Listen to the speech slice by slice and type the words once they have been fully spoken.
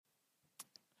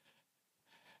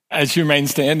As you remain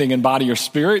standing in body or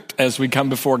spirit as we come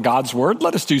before God's word,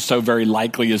 let us do so very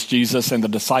likely as Jesus and the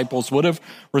disciples would have,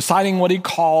 reciting what he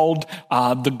called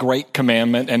the great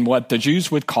commandment and what the Jews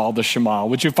would call the Shema.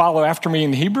 Would you follow after me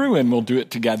in Hebrew, and we'll do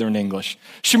it together in English.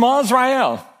 Shema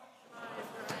Israel.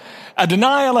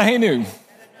 Adonai Eloheinu.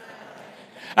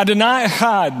 Adonai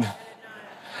Echad.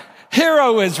 Hear,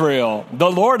 O Israel,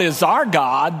 the Lord is our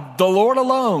God, the Lord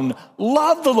alone.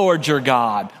 Love the Lord your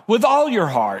God with all your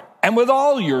heart and with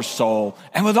all your soul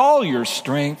and with all your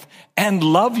strength, and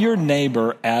love your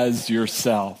neighbor as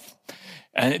yourself.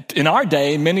 And in our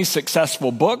day, many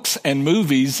successful books and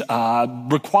movies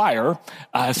require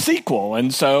a sequel.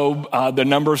 And so the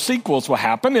number of sequels will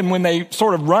happen. And when they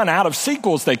sort of run out of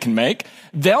sequels they can make,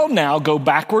 they'll now go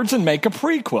backwards and make a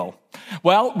prequel.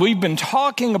 Well, we've been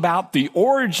talking about the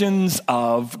origins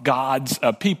of God's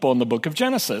people in the book of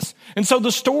Genesis. And so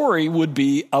the story would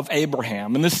be of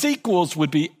Abraham, and the sequels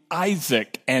would be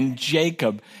Isaac and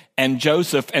Jacob and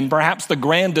Joseph, and perhaps the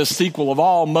grandest sequel of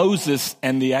all, Moses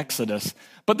and the Exodus.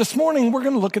 But this morning, we're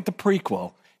going to look at the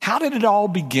prequel. How did it all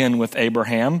begin with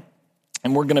Abraham?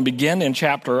 And we're going to begin in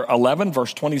chapter 11,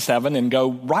 verse 27, and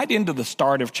go right into the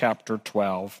start of chapter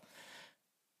 12.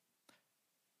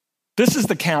 This is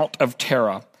the count of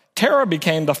Terah. Terah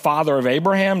became the father of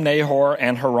Abraham, Nahor,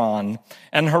 and Haran.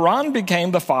 And Haran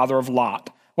became the father of Lot.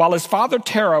 While his father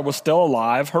Terah was still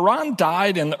alive, Haran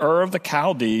died in Ur of the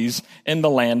Chaldees in the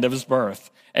land of his birth.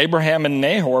 Abraham and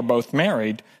Nahor both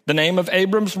married. The name of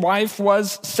Abram's wife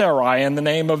was Sarai, and the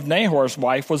name of Nahor's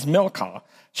wife was Milcah.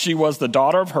 She was the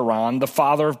daughter of Haran, the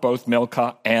father of both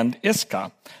Milcah and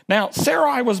Iscah. Now,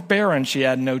 Sarai was barren. She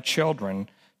had no children.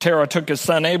 Terah took his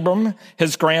son Abram,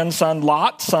 his grandson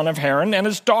Lot, son of Haran, and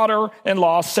his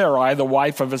daughter-in-law Sarai, the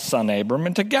wife of his son Abram,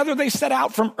 and together they set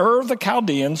out from Ur of the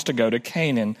Chaldeans to go to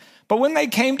Canaan. But when they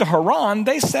came to Haran,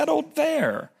 they settled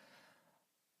there.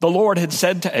 The Lord had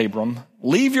said to Abram,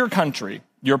 "Leave your country,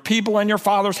 your people and your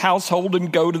father's household,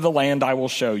 and go to the land I will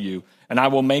show you. And I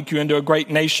will make you into a great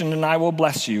nation, and I will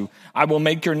bless you. I will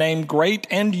make your name great,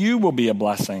 and you will be a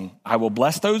blessing. I will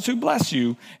bless those who bless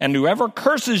you, and whoever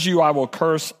curses you I will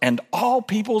curse, and all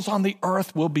peoples on the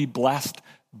earth will be blessed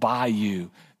by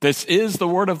you." This is the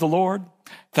word of the Lord.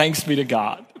 Thanks be to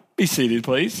God. Be seated,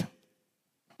 please.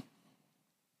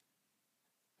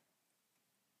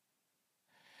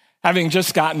 Having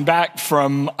just gotten back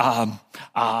from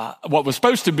what was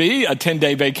supposed to be a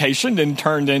 10-day vacation and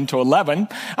turned into 11,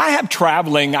 I have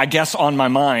traveling, I guess, on my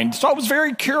mind. So I was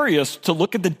very curious to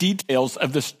look at the details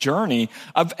of this journey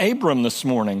of Abram this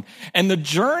morning. And the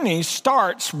journey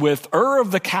starts with Ur of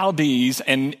the Chaldees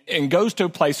and goes to a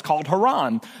place called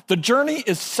Haran. The journey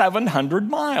is 700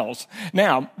 miles.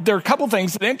 Now, there are a couple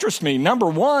things that interest me. Number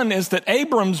one is that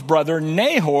Abram's brother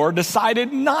Nahor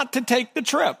decided not to take the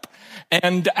trip.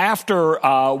 And after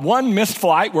one missed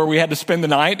flight where we had to spend the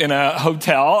night in a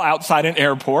hotel outside an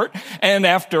airport, and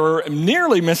after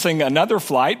nearly missing another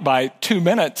flight by 2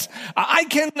 minutes, I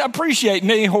can appreciate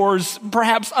Nahor's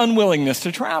perhaps unwillingness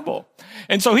to travel.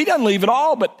 And so he doesn't leave at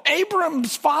all, but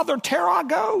Abram's father Terah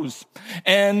goes.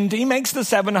 And he makes the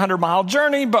 700-mile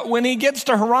journey, but when he gets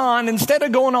to Haran, instead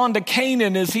of going on to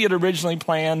Canaan as he had originally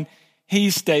planned, he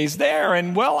stays there.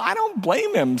 And well, I don't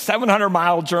blame him.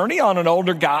 700-mile journey on an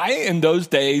older guy in those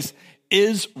days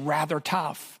is rather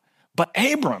tough. But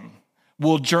Abram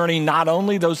will journey not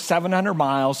only those 700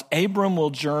 miles, Abram will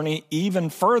journey even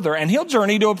further. And he'll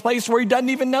journey to a place where he doesn't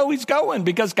even know he's going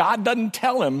because God doesn't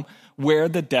tell him where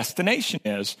the destination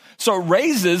is. So it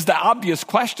raises the obvious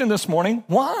question this morning: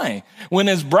 why? When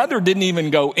his brother didn't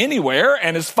even go anywhere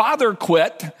and his father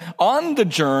quit on the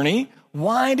journey,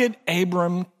 why did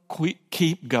Abram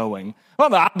keep going? Well,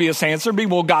 the obvious answer would be,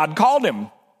 well, God called him.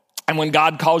 And when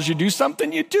God calls you to do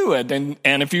something, you do it. And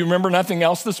if you remember nothing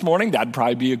else this morning, that'd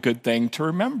probably be a good thing to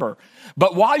remember.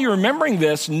 But while you're remembering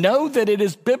this, know that it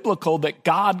is biblical that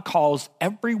God calls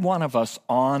every one of us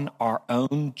on our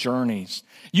own journeys.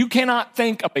 You cannot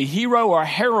think of a hero or a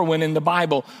heroine in the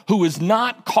Bible who is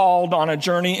not called on a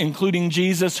journey, including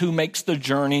Jesus, who makes the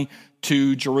journey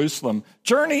to Jerusalem.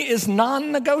 Journey is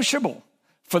non-negotiable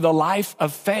for the life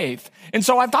of faith. And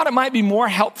so I thought it might be more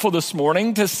helpful this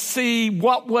morning to see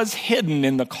what was hidden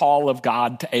in the call of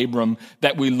God to Abram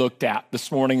that we looked at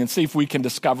this morning, and see if we can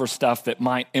discover stuff that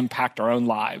might impact our own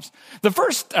lives. The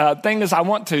first thing is I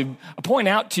want to point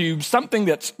out to you something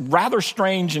that's rather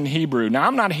strange in Hebrew. Now,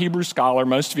 I'm not a Hebrew scholar.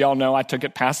 Most of y'all know I took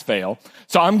it pass fail.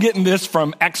 So I'm getting this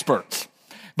from experts.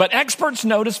 But experts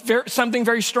notice something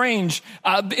very strange.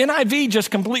 The NIV just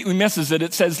completely misses it.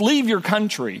 It says, leave your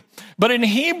country. But in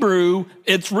Hebrew,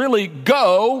 it's really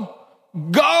go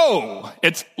go.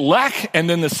 It's lech, and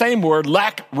then the same word,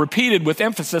 lech, repeated with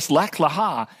emphasis, lech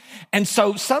leha. And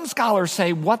so some scholars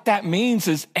say what that means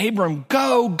is, Abram,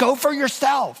 go for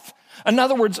yourself. In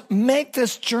other words, make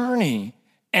this journey,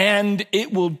 and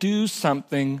it will do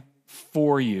something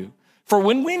for you. For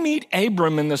when we meet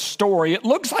Abram in the story, it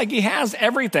looks like he has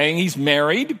everything. He's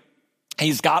married.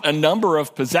 He's got a number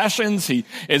of possessions. He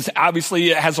is obviously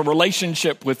has a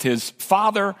relationship with his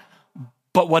father.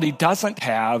 But what he doesn't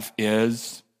have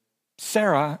is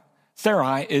Sarai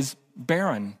is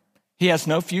barren. He has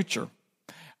no future.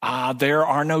 There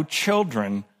are no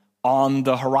children on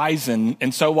the horizon.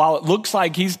 And so while it looks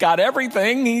like he's got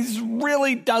everything, he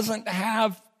really doesn't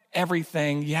have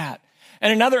everything yet.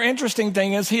 And another interesting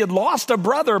thing is he had lost a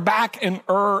brother back in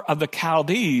Ur of the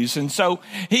Chaldees. And so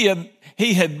he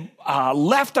had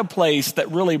left a place that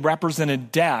really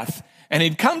represented death. And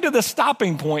he'd come to the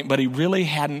stopping point, but he really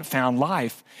hadn't found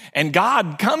life. And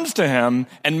God comes to him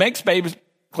and makes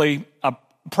basically a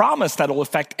promise that will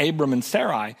affect Abram and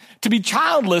Sarai. To be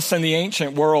childless in the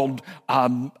ancient world,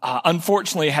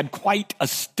 unfortunately, had quite a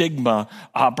stigma,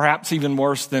 perhaps even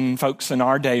worse than folks in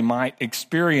our day might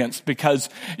experience, because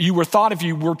you were thought if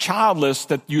you were childless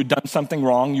that you had done something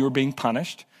wrong, you were being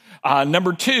punished.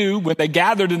 Number two, when they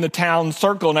gathered in the town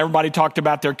circle and everybody talked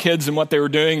about their kids and what they were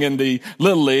doing in the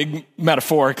Little League,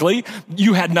 metaphorically,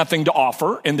 you had nothing to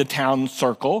offer in the town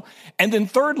circle. And then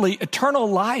thirdly, eternal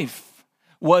life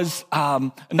was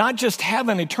not just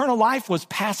heaven. Eternal life was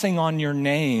passing on your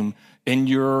name and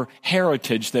your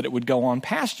heritage, that it would go on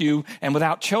past you. And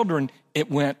without children,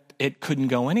 it couldn't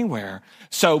go anywhere.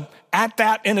 So at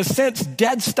that, in a sense,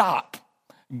 dead stop,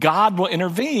 God will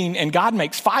intervene, and God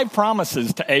makes 5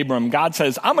 promises to Abram. God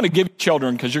says, I'm going to give you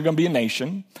children because you're going to be a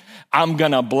nation. I'm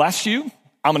going to bless you.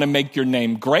 I'm going to make your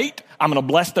name great. I'm going to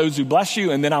bless those who bless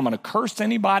you, and then I'm going to curse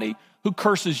anybody who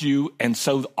curses you. And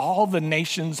so all the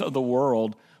nations of the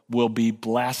world will be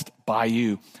blessed by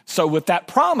you. So with that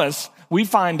promise, we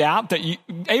find out that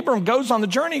Abram goes on the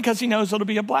journey because he knows it'll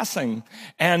be a blessing.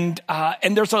 And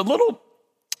there's a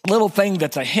little thing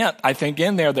that's a hint, I think,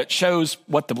 in there that shows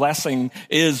what the blessing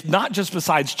is. Not just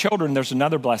besides children, there's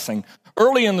another blessing.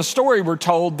 Early in the story, we're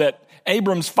told that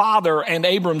Abram's father and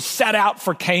Abram set out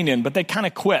for Canaan, but they kind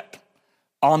of quit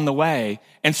on the way.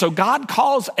 And so God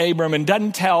calls Abram and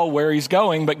doesn't tell where he's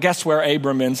going, but guess where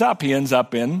Abram ends up? He ends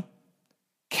up in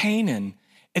Canaan.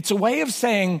 It's a way of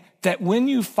saying that when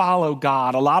you follow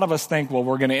God, a lot of us think, well,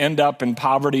 we're going to end up in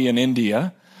poverty in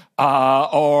India,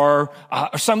 or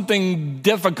something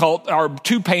difficult or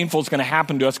too painful is going to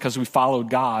happen to us because we followed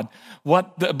God.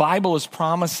 What the Bible is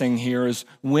promising here is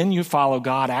when you follow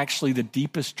God, actually the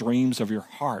deepest dreams of your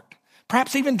heart,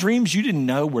 perhaps even dreams you didn't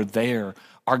know were there,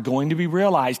 are going to be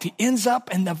realized. He ends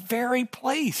up in the very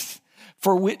place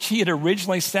for which he had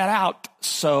originally set out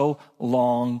so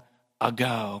long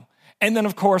ago. And then,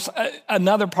 of course,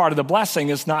 another part of the blessing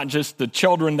is not just the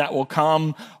children that will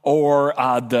come or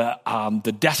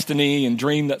the destiny and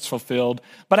dream that's fulfilled,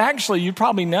 but actually, you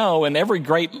probably know, and every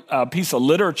great piece of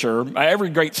literature, every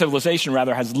great civilization,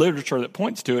 rather, has literature that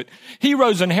points to it.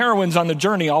 Heroes and heroines on the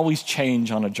journey always change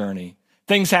on a journey.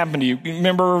 Things happen to you.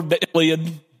 Remember the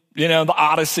Iliad, the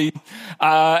Odyssey?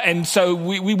 And so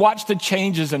we watch the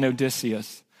changes in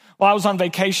Odysseus. While I was on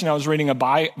vacation, I was reading a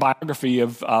biography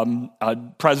of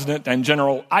President and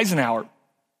General Eisenhower.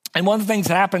 And one of the things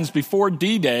that happens before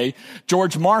D-Day,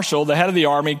 George Marshall, the head of the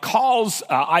army, calls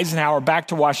Eisenhower back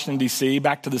to Washington, D.C.,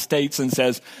 back to the States, and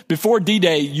says, before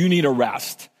D-Day, you need a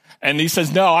rest. And he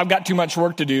says, no, I've got too much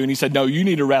work to do. And he said, no, you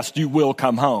need a rest. You will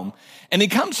come home. And he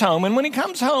comes home. And when he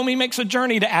comes home, he makes a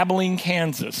journey to Abilene,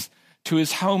 Kansas, to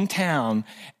his hometown.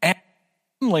 And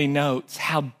notes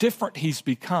how different he's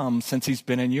become since he's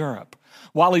been in Europe.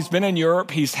 While he's been in Europe,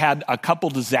 he's had a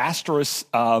couple disastrous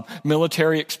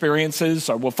military experiences.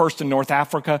 Well, first in North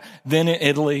Africa, then in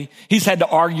Italy. He's had to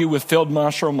argue with Field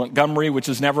Marshal Montgomery, which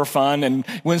is never fun, and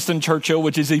Winston Churchill,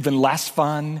 which is even less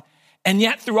fun. And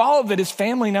yet, through all of it, his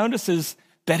family notices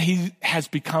that he has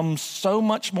become so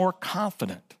much more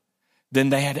confident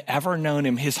than they had ever known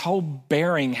him. His whole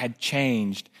bearing had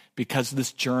changed because of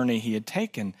this journey he had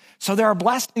taken. So there are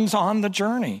blessings on the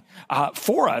journey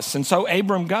for us. And so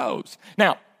Abram goes.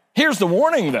 Now, here's the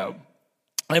warning, though.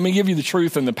 Let me give you the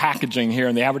truth in the packaging here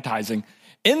and the advertising.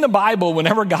 In the Bible,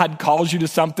 whenever God calls you to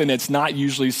something, it's not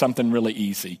usually something really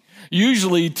easy.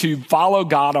 Usually to follow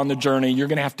God on the journey, you're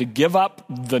going to have to give up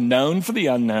the known for the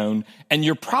unknown, and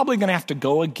you're probably going to have to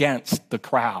go against the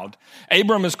crowd.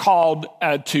 Abram is called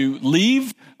to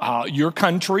leave your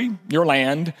country, your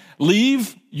land,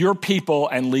 leave your people,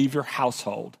 and leave your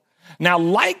household. Now,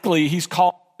 likely he's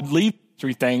called to leave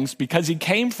 3 things because he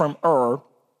came from Ur,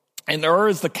 And Ur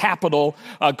is the capital,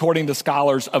 according to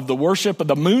scholars, of the worship of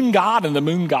the moon god and the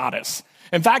moon goddess.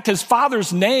 In fact, his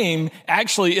father's name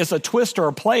actually is a twist or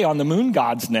a play on the moon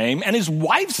god's name, and his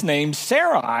wife's name,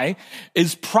 Sarai,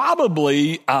 is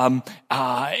probably, in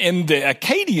the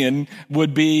Akkadian,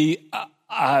 would be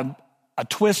a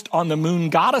twist on the moon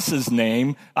goddess's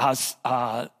name,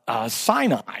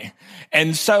 Sinai.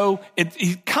 And so,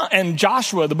 and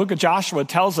Joshua, the book of Joshua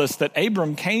tells us that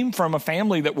Abram came from a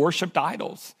family that worshiped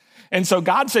idols. And so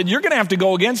God said, you're going to have to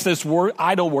go against this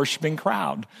idol-worshiping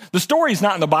crowd. The story's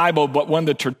not in the Bible, but one of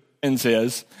the traditions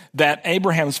is that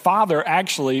Abraham's father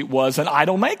actually was an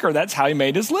idol maker. That's how he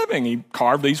made his living. He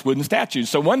carved these wooden statues.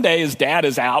 So one day his dad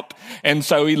is out, and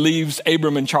so he leaves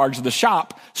Abram in charge of the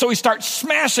shop. So he starts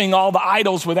smashing all the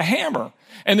idols with a hammer.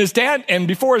 And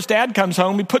before his dad comes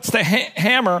home, he puts the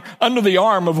hammer under the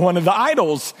arm of one of the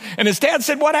idols. And his dad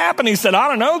said, what happened? He said, I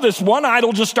don't know. This one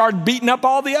idol just started beating up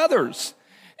all the others.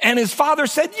 And his father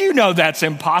said, you know that's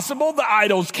impossible. The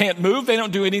idols can't move. They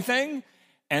don't do anything.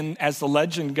 And as the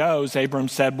legend goes, Abram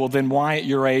said, well, then why at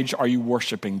your age are you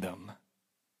worshiping them?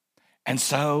 And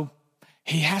so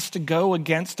he has to go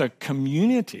against a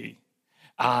community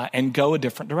and go a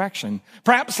different direction.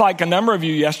 Perhaps like a number of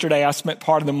you yesterday, I spent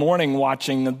part of the morning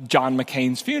watching John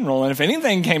McCain's funeral. And if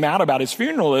anything came out about his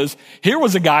funeral is, here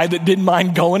was a guy that didn't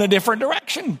mind going a different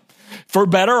direction. For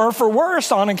better or for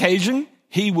worse, on occasion,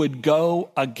 he would go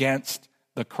against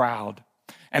the crowd.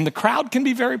 And the crowd can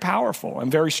be very powerful and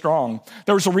very strong.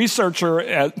 There was a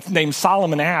researcher named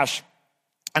Solomon Asch,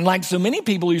 and like so many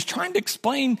people, he was trying to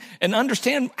explain and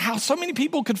understand how so many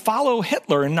people could follow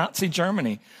Hitler in Nazi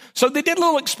Germany. So they did a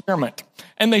little experiment,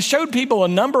 and they showed people a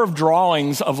number of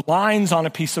drawings of lines on a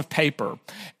piece of paper.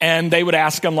 And they would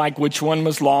ask them, like, which one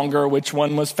was longer, which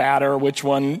one was fatter, which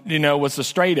one, was the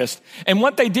straightest. And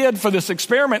what they did for this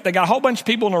experiment, they got a whole bunch of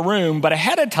people in a room, but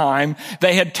ahead of time,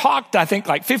 they had talked, I think,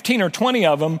 like 15 or 20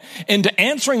 of them into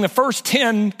answering the first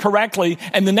 10 correctly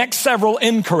and the next several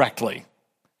incorrectly.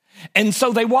 And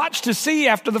so they watched to see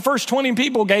after the first 20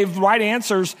 people gave the right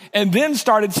answers and then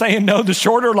started saying, no, the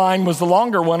shorter line was the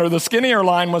longer one or the skinnier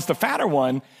line was the fatter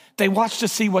one. They watched to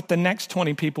see what the next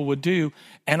 20 people would do,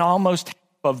 and almost half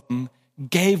of them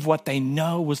gave what they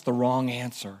know was the wrong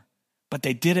answer. But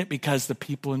they did it because the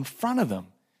people in front of them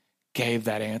gave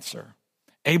that answer.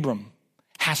 Abram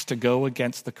has to go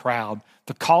against the crowd.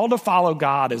 The call to follow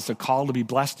God is the call to be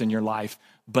blessed in your life,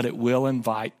 but it will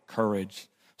invite courage.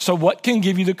 So what can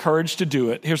give you the courage to do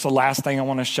it? Here's the last thing I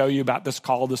want to show you about this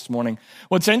call this morning.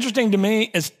 What's interesting to me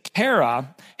is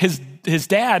Terah, his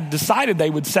dad, decided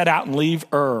they would set out and leave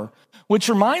Ur, which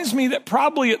reminds me that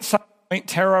probably at some point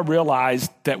Terah realized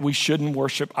that we shouldn't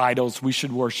worship idols. We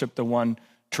should worship the one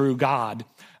true God.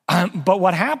 But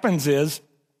what happens is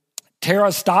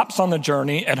Terah stops on the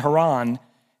journey at Haran,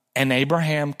 and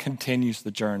Abraham continues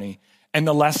the journey. And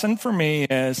the lesson for me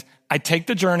is I take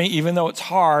the journey even though it's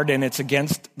hard and it's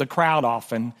against the crowd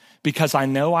often because I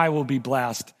know I will be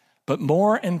blessed, but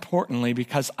more importantly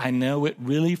because I know it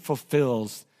really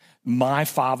fulfills my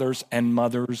father's and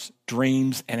mother's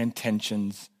dreams and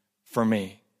intentions for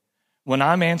me. When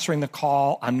I'm answering the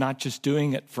call, I'm not just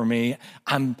doing it for me,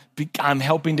 I'm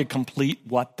helping to complete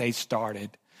what they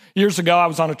started. Years ago, I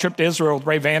was on a trip to Israel with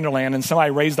Ray Vanderland, and somebody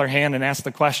raised their hand and asked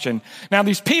the question. Now,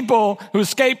 these people who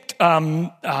escaped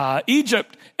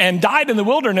Egypt and died in the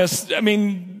wilderness,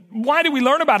 why do we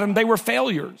learn about them? They were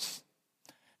failures.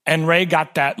 And Ray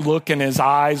got that look in his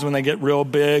eyes when they get real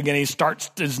big, and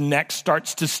his neck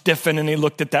starts to stiffen, and he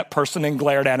looked at that person and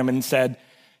glared at him and said,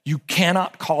 you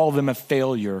cannot call them a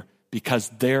failure because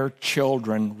their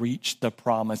children reached the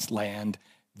promised land.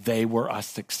 They were a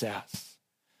success.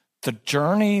 The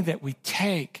journey that we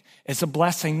take is a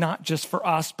blessing not just for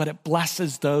us, but it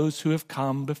blesses those who have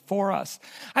come before us.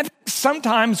 I think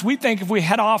sometimes we think if we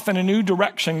head off in a new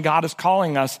direction God is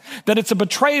calling us, that it's a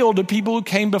betrayal to people who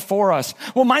came before us.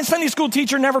 Well, my Sunday school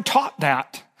teacher never taught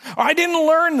that. Or I didn't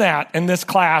learn that in this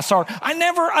class. Or I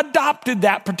never adopted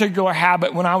that particular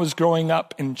habit when I was growing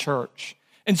up in church.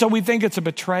 And so we think it's a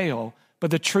betrayal. But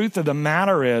the truth of the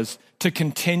matter is, to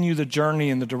continue the journey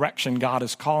in the direction God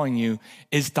is calling you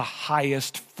is the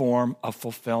highest form of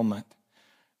fulfillment.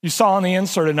 You saw in the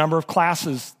insert a number of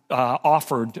classes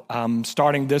offered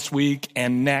starting this week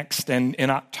and next and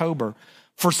in October.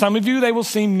 For some of you, they will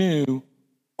seem new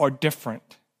or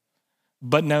different.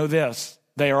 But know this,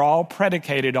 they are all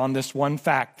predicated on this one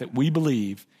fact that we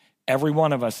believe every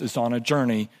one of us is on a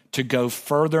journey to go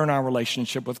further in our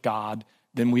relationship with God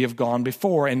than we have gone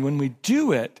before. And when we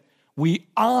do it, we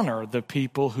honor the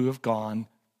people who have gone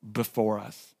before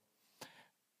us.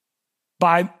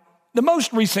 By the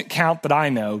most recent count that I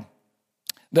know,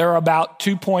 There are about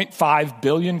 2.5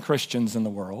 billion Christians in the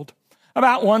world,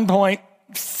 about 1.6,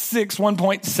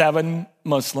 1.7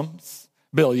 Muslims,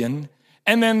 billion,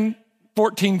 and then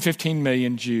 14, 15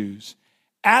 million Jews.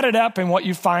 Added up, and what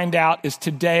you find out is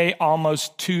today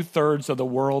almost 2/3 of the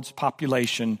world's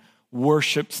population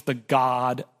worships the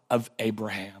God of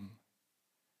Abraham.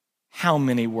 How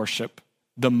many worship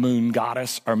the moon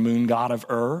goddess or moon god of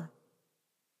Ur?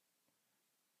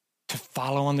 To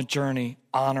follow on the journey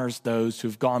honors those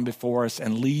who've gone before us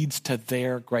and leads to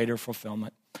their greater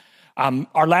fulfillment.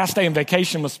 Our last day on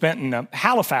vacation was spent in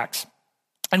Halifax.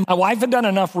 And my wife had done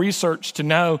enough research to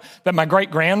know that my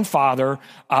great-grandfather,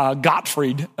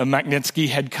 Gottfried McNitzky,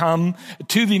 had come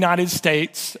to the United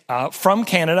States from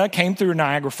Canada, came through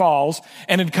Niagara Falls,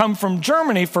 and had come from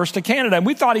Germany first to Canada. And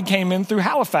we thought he came in through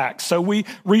Halifax. So we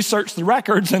researched the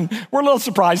records, and we're a little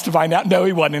surprised to find out, no,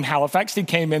 he wasn't in Halifax. He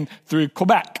came in through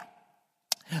Quebec.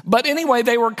 But anyway,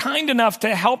 they were kind enough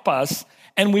to help us,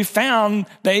 and we found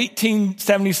the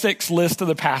 1876 list of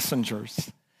the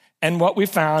passengers. And what we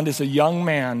found is a young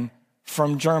man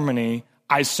from Germany,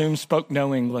 I assume spoke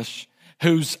no English,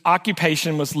 whose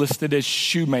occupation was listed as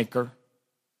shoemaker.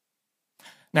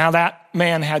 Now that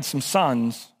man had some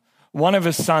sons. One of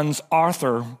his sons,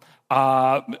 Arthur,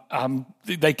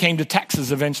 they came to Texas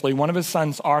eventually. One of his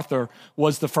sons, Arthur,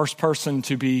 was the first person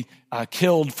to be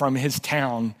killed from his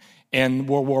town in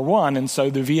World War I. And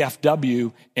so the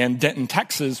VFW in Denton,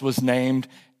 Texas was named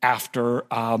after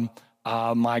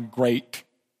my great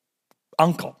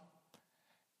uncle.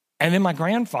 And then my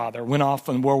grandfather went off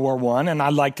in World War I, and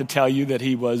I'd like to tell you that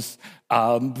he was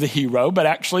the hero, but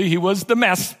actually he was the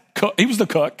mess cook. He was the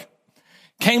cook.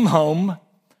 Came home,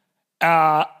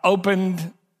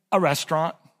 opened a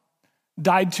restaurant,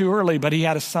 died too early, but he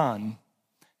had a son.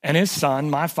 And his son,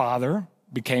 my father,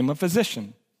 became a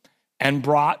physician and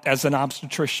brought, as an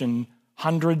obstetrician,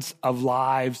 hundreds of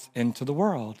lives into the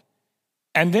world.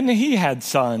 And then he had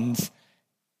sons.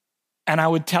 And I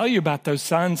would tell you about those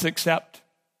sons, except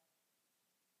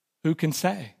who can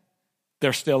say?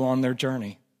 They're still on their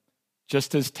journey,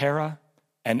 just as Terah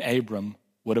and Abram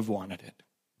would have wanted it.